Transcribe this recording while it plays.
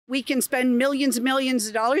We can spend millions and millions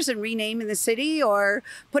of dollars in renaming the city or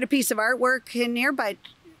put a piece of artwork in there, but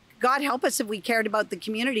God help us if we cared about the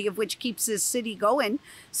community of which keeps this city going.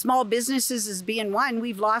 Small businesses is being one.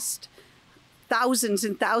 We've lost thousands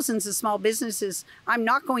and thousands of small businesses. I'm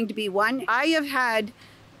not going to be one. I have had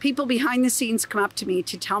people behind the scenes come up to me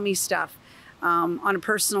to tell me stuff on a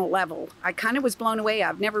personal level. I kind of was blown away.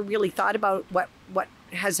 I've never really thought about what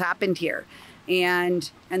has happened here.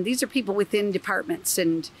 And these are people within departments.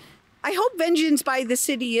 And I hope vengeance by the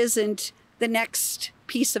city isn't the next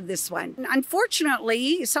piece of this one.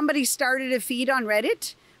 Unfortunately, somebody started a feed on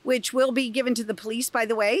Reddit, which will be given to the police, by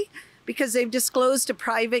the way, because they've disclosed a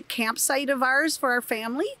private campsite of ours for our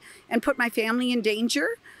family and put my family in danger.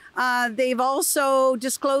 They've also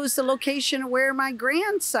disclosed the location of where my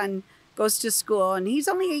grandson goes to school, and he's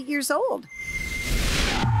only 8 years old.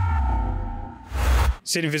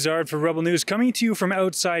 Sidney Vizard for Rebel News, coming to you from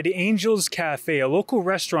outside Angel's Cafe, a local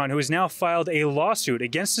restaurant who has now filed a lawsuit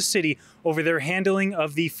against the city over their handling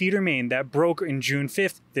of the feeder main that broke in June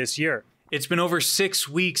 5th this year. It's been over 6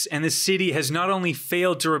 weeks, and the city has not only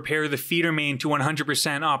failed to repair the feeder main to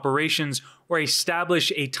 100% operations or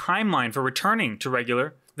establish a timeline for returning to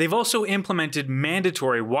regular, they've also implemented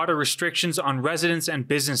mandatory water restrictions on residents and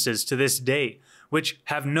businesses to this day, which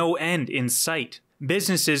have no end in sight.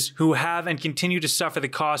 Businesses who have and continue to suffer the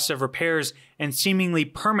costs of repairs and seemingly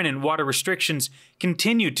permanent water restrictions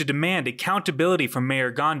continue to demand accountability from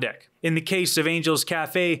Mayor Gondek. In the case of Angel's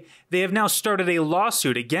Cafe, they have now started a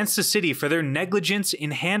lawsuit against the city for their negligence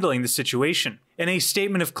in handling the situation. In a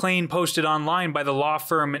statement of claim posted online by the law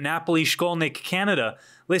firm Napoli Shkolnik Canada,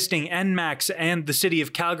 listing NMAX and the city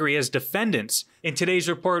of Calgary as defendants, in today's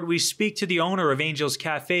report we speak to the owner of Angel's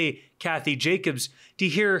Cafe, Cathy Jacobs, to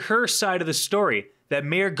hear her side of the story that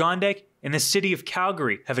Mayor Gondek and the city of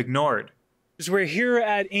Calgary have ignored. So we're here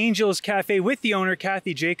at Angel's Cafe with the owner,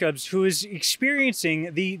 Cathy Jacobs, who is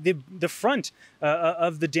experiencing the front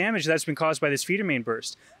of the damage that's been caused by this feeder main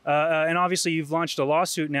burst. And obviously you've launched a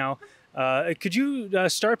lawsuit now. Could you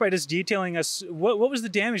start by just detailing us what was the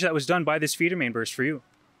damage that was done by this feeder main burst for you?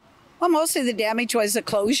 Well, most of the damage was the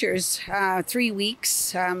closures, 3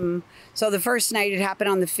 weeks. So the first night it happened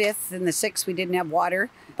on the 5th, and the 6th we didn't have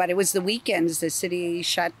water. But it was the weekends the city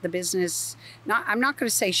shut the business. I'm not going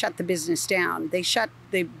to say shut the business down. They shut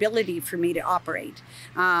the ability for me to operate.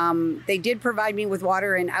 They did provide me with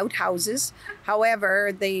water in outhouses.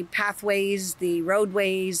 However, the pathways, the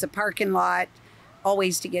roadways, the parking lot,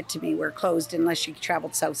 always to get to me were closed unless you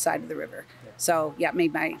traveled south side of the river. So yeah, it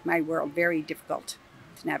made my world very difficult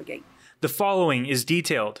to navigate. The following is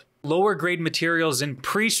detailed. Lower grade materials and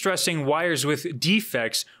pre-stressing wires with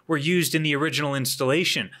defects were used in the original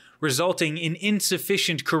installation, resulting in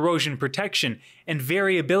insufficient corrosion protection and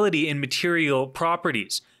variability in material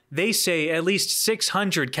properties. They say at least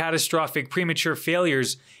 600 catastrophic premature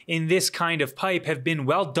failures in this kind of pipe have been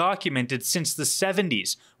well documented since the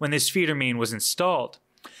 70s when this feeder main was installed.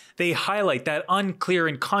 They highlight that unclear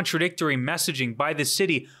and contradictory messaging by the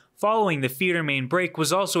city following the feeder main break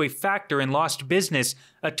was also a factor in lost business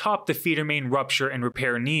atop the feeder main rupture and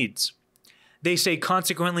repair needs. They say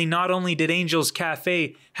consequently not only did Angel's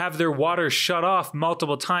Cafe have their water shut off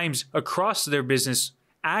multiple times across their business,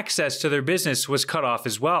 access to their business was cut off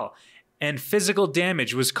as well, and physical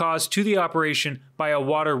damage was caused to the operation by a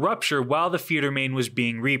water rupture while the feeder main was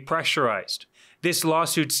being repressurized. This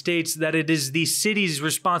lawsuit states that it is the city's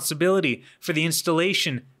responsibility for the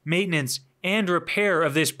installation, maintenance, and repair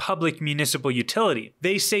of this public municipal utility.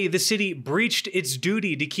 They say the city breached its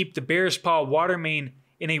duty to keep the Bears Paw water main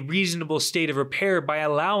in a reasonable state of repair by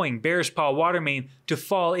allowing Bears Paw water main to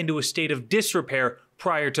fall into a state of disrepair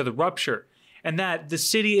prior to the rupture, and that the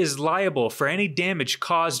city is liable for any damage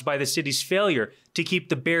caused by the city's failure to keep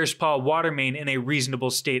the Bears Paw water main in a reasonable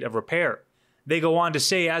state of repair. They go on to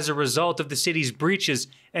say as a result of the city's breaches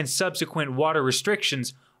and subsequent water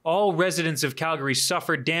restrictions, all residents of Calgary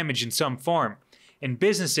suffered damage in some form, and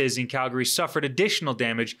businesses in Calgary suffered additional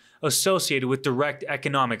damage associated with direct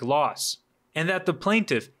economic loss. And that the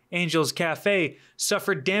plaintiff, Angel's Cafe,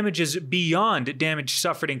 suffered damages beyond damage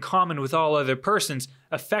suffered in common with all other persons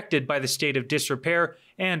affected by the state of disrepair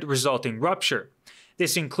and resulting rupture.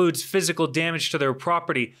 This includes physical damage to their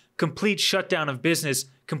property, complete shutdown of business,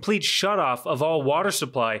 complete shutoff of all water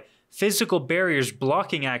supply, physical barriers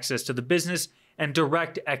blocking access to the business, and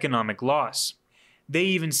direct economic loss. They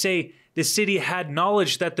even say the city had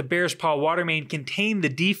knowledge that the Bears Paw water main contained the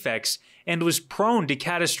defects and was prone to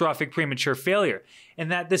catastrophic premature failure, and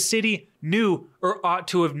that the city knew or ought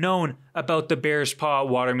to have known about the Bears Paw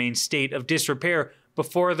water main state of disrepair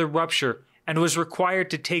before the rupture and was required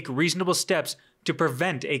to take reasonable steps to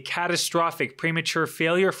prevent a catastrophic premature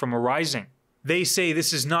failure from arising. They say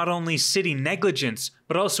this is not only city negligence,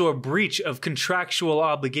 but also a breach of contractual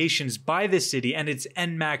obligations by the city and its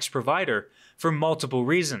NMAX provider for multiple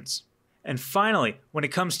reasons. And finally, when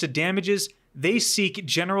it comes to damages, they seek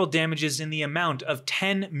general damages in the amount of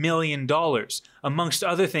 $10 million, amongst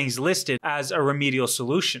other things listed as a remedial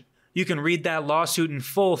solution. You can read that lawsuit in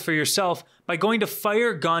full for yourself by going to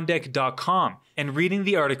firegondek.com and reading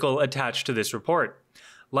the article attached to this report.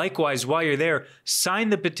 Likewise, while you're there, sign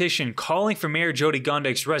the petition calling for Mayor Jyoti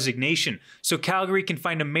Gondek's resignation so Calgary can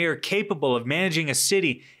find a mayor capable of managing a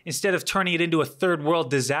city instead of turning it into a third world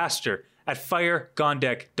disaster at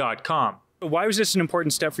firegondek.com. Why was this an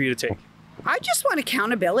important step for you to take? I just want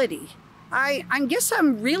accountability. I guess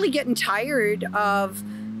I'm really getting tired of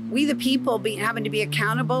we the people having to be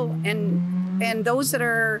accountable and those that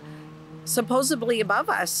are supposedly above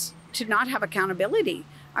us to not have accountability.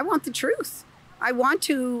 I want the truth. I want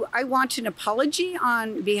an apology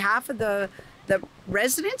on behalf of the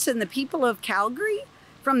residents and the people of Calgary,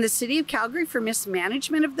 from the city of Calgary, for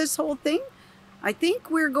mismanagement of this whole thing. I think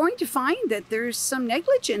we're going to find that there's some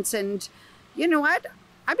negligence, and you know what?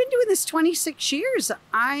 I've been doing this 26 years.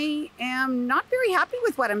 I am not very happy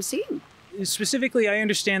with what I'm seeing. Specifically, I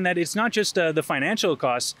understand that it's not just the financial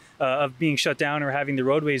costs of being shut down or having the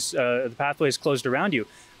roadways, the pathways closed around you,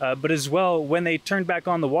 but as well, when they turned back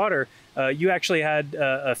on the water, you actually had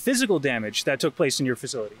a physical damage that took place in your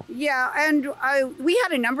facility. Yeah, and we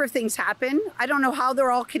had a number of things happen. I don't know how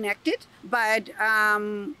they're all connected, but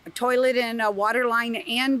a toilet and a water line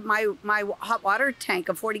and my hot water tank,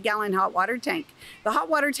 a 40-gallon hot water tank. The hot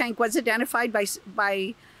water tank was identified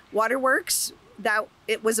by Waterworks that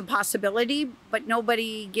it was a possibility, but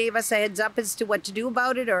nobody gave us a heads up as to what to do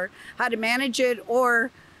about it or how to manage it, or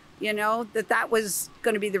you know, that was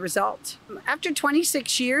going to be the result. After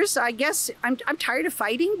 26 years, I guess I'm tired of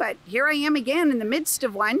fighting, but here I am again in the midst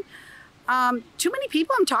of one. Too many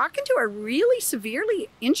people I'm talking to are really severely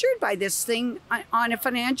injured by this thing in a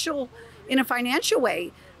financial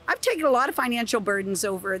way. I've taken a lot of financial burdens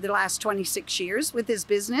over the last 26 years with this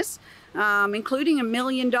business, including $1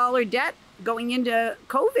 million debt going into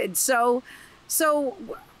COVID. So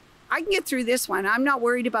I can get through this one. I'm not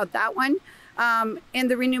worried about that one. And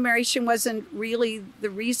the remuneration wasn't really the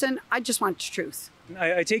reason. I just want the truth.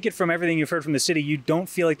 I take it from everything you've heard from the city, you don't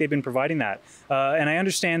feel like they've been providing that. And I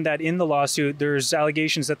understand that in the lawsuit, there's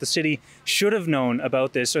allegations that the city should have known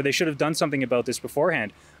about this, or they should have done something about this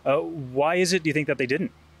beforehand. Why is it, do you think, that they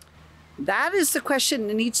didn't? That is the question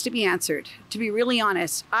that needs to be answered, to be really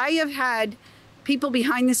honest. I have had people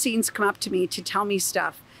behind the scenes come up to me to tell me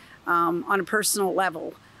stuff on a personal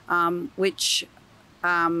level, which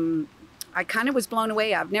I kind of was blown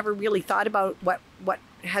away. I've never really thought about what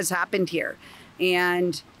has happened here.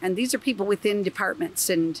 And these are people within departments,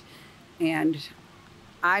 and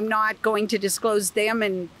I'm not going to disclose them,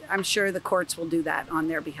 and I'm sure the courts will do that on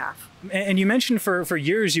their behalf. And you mentioned for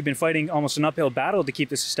years you've been fighting almost an uphill battle to keep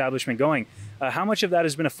this establishment going. How much of that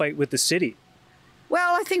has been a fight with the city?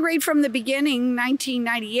 Well, I think right from the beginning,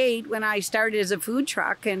 1998, when I started as a food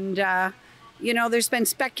truck, and you know, there's been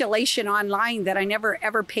speculation online that I never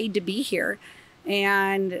ever paid to be here,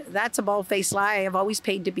 and that's a bald-faced lie. I've always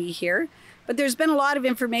paid to be here. But there's been a lot of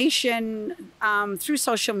information through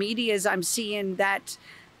social media, as I'm seeing, that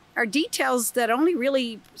are details that only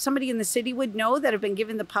really somebody in the city would know, that have been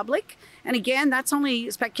given the public. And again, that's only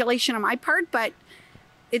speculation on my part, but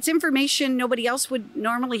it's information nobody else would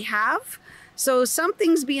normally have. So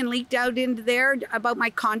something's being leaked out into there about my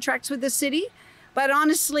contracts with the city. But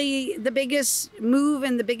honestly, the biggest move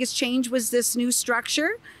and the biggest change was this new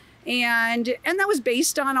structure. And that was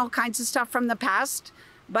based on all kinds of stuff from the past.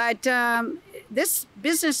 But this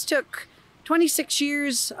business took 26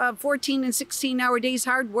 years of 14 and 16-hour days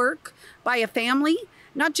hard work by a family,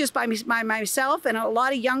 not just by myself, and a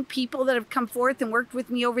lot of young people that have come forth and worked with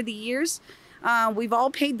me over the years. We've all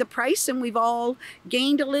paid the price, and we've all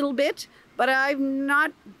gained a little bit. But I've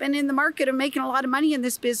not been in the market of making a lot of money in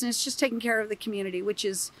this business, just taking care of the community, which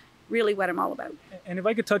is really what I'm all about. And if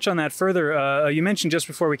I could touch on that further, you mentioned just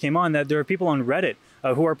before we came on that there are people on Reddit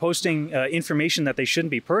who are posting information that they shouldn't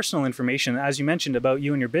be, personal information, as you mentioned, about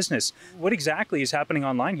you and your business. What exactly is happening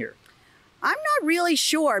online here? I'm not really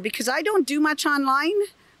sure, because I don't do much online.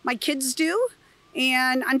 My kids do.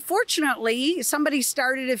 And unfortunately, somebody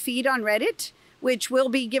started a feed on Reddit, which will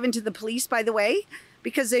be given to the police, by the way,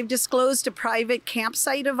 because they've disclosed a private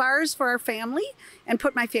campsite of ours for our family and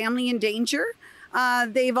put my family in danger.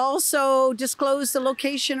 They've also disclosed the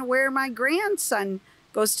location of where my grandson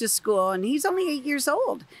goes to school, and he's only 8 years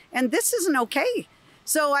old. And this isn't okay.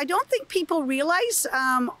 So I don't think people realize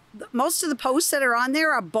most of the posts that are on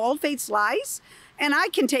there are bald-faced lies. And I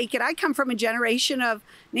can take it. I come from a generation of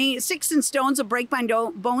sticks and stones will break my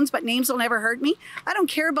bones, but names will never hurt me. I don't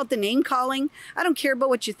care about the name calling. I don't care about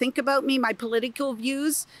what you think about me, my political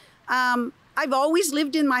views. I've always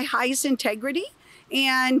lived in my highest integrity,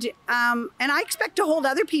 and I expect to hold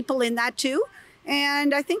other people in that too.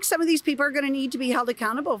 And I think some of these people are going to need to be held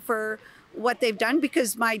accountable for what they've done,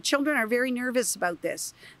 because my children are very nervous about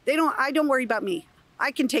this. I don't worry about me.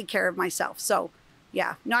 I can take care of myself. So,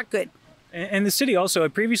 yeah, not good. And the city also,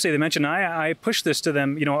 previously they mentioned, I pushed this to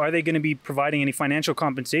them, are they going to be providing any financial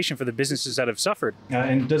compensation for the businesses that have suffered?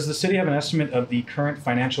 And does the city have an estimate of the current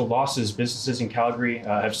financial losses businesses in Calgary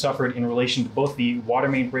have suffered in relation to both the water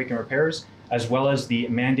main break and repairs, as well as the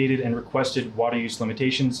mandated and requested water use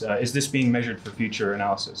limitations? Is this being measured for future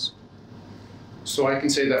analysis? So I can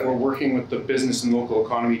say that we're working with the business and local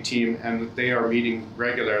economy team, and that they are meeting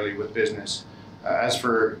regularly with business. As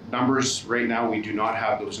for numbers, right now we do not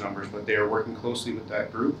have those numbers, but they are working closely with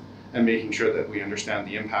that group and making sure that we understand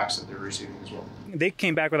the impacts that they're receiving as well. They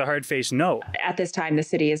came back with a hard-faced no. At this time, the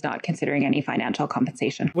city is not considering any financial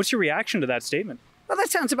compensation. What's your reaction to that statement? Well, that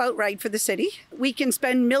sounds about right for the city. We can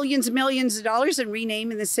spend millions and millions of dollars and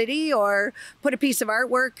rename in the city or put a piece of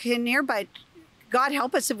artwork in there, but God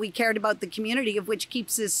help us if we cared about the community of which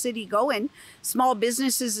keeps this city going. Small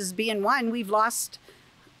businesses is being one. We've lost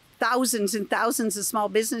thousands and thousands of small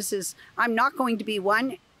businesses. I'm not going to be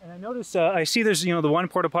one. And I noticed, I see there's, the one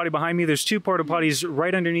porta potty behind me. There's two porta potties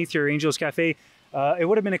right underneath your Angels Cafe. It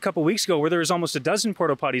would have been a couple weeks ago where there was almost a dozen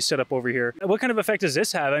porta potties set up over here. What kind of effect does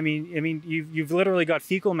this have? I mean, you've literally got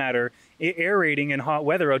fecal matter aerating in hot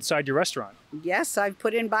weather outside your restaurant. Yes, I've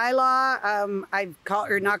put in bylaw. I've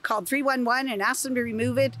called 311 and asked them to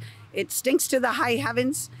remove it. It stinks to the high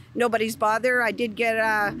heavens. Nobody's bothered. I did get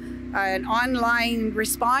an online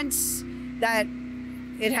response that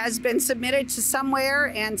it has been submitted to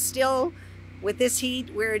somewhere, and still with this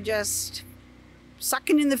heat, we're just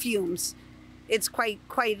sucking in the fumes. It's quite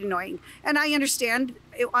annoying. And I understand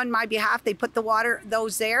on my behalf, they put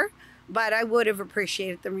those there, but I would have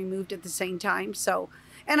appreciated them removed at the same time. So,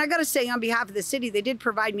 and I got to say, on behalf of the city, they did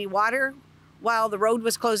provide me water while the road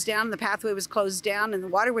was closed down, the pathway was closed down, and the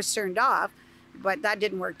water was turned off, but that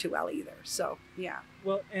didn't work too well either. So, yeah.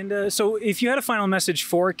 Well, and so if you had a final message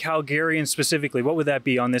for Calgarians specifically, what would that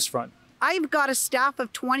be on this front? I've got a staff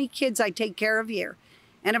of 20 kids I take care of here.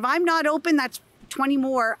 And if I'm not open, that's 20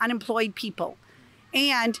 more unemployed people.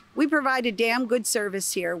 And we provide a damn good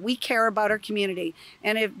service here. We care about our community.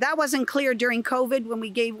 And if that wasn't clear during COVID, when we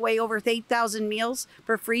gave away over 8,000 meals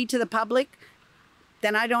for free to the public,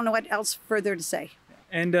 then I don't know what else further to say.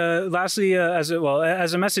 And lastly, as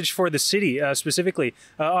a message for the city specifically,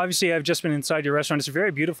 obviously I've just been inside your restaurant. It's a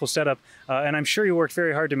very beautiful setup, and I'm sure you worked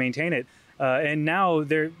very hard to maintain it. And now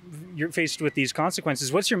you're faced with these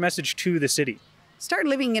consequences. What's your message to the city? Start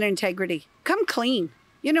living in integrity. Come clean.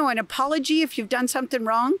 An apology if you've done something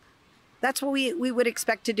wrong. That's what we would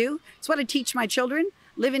expect to do. It's what I teach my children.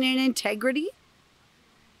 Living in integrity.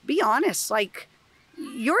 Be honest.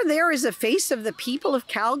 You're there as a face of the people of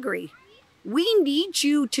Calgary. We need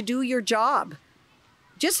you to do your job,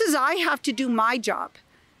 just as I have to do my job,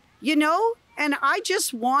 and I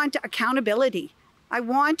just want accountability. I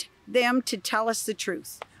want them to tell us the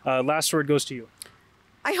truth. Last word goes to you.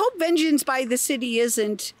 I hope vengeance by the city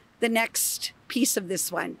isn't the next piece of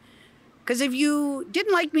this one. Because if you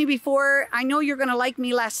didn't like me before, I know you're going to like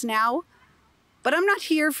me less now. But I'm not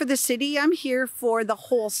here for the city. I'm here for the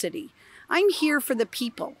whole city. I'm here for the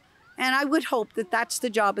people. And I would hope that that's the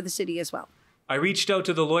job of the city as well. I reached out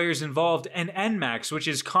to the lawyers involved and NMAX, which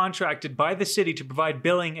is contracted by the city to provide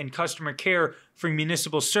billing and customer care for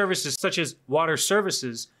municipal services such as water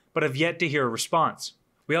services, but have yet to hear a response.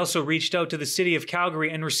 We also reached out to the city of Calgary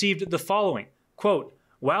and received the following, quote,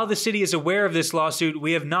 "While the city is aware of this lawsuit,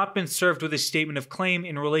 we have not been served with a statement of claim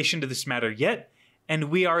in relation to this matter yet, and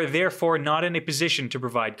we are therefore not in a position to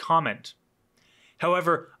provide comment."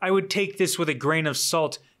 However, I would take this with a grain of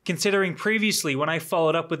salt, considering previously when I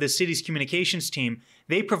followed up with the city's communications team,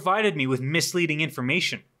 they provided me with misleading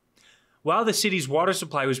information. While the city's water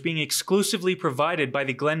supply was being exclusively provided by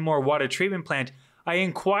the Glenmore Water Treatment Plant, I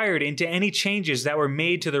inquired into any changes that were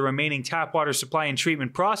made to the remaining tap water supply and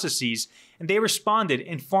treatment processes, and they responded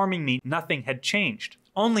informing me nothing had changed.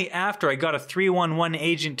 Only after I got a 311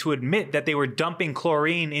 agent to admit that they were dumping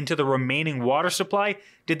chlorine into the remaining water supply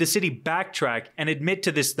did the city backtrack and admit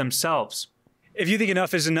to this themselves. If you think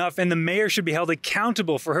enough is enough and the mayor should be held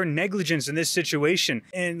accountable for her negligence in this situation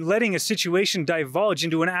and letting a situation divulge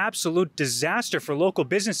into an absolute disaster for local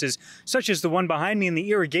businesses, such as the one behind me in the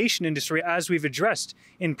irrigation industry, as we've addressed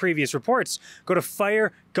in previous reports, go to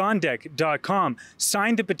firegondek.com,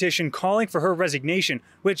 sign the petition calling for her resignation,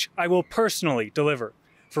 which I will personally deliver.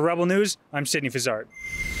 For Rebel News, I'm Sidney Fazard.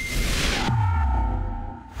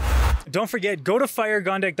 Don't forget, go to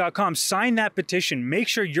firegondek.com, sign that petition, make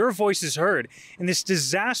sure your voice is heard in this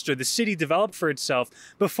disaster the city developed for itself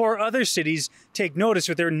before other cities take notice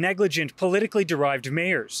with their negligent, politically derived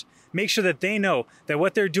mayors. Make sure that they know that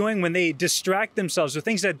what they're doing when they distract themselves with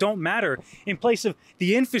things that don't matter in place of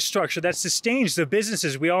the infrastructure that sustains the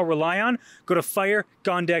businesses we all rely on, go to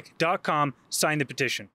firegondek.com, sign the petition.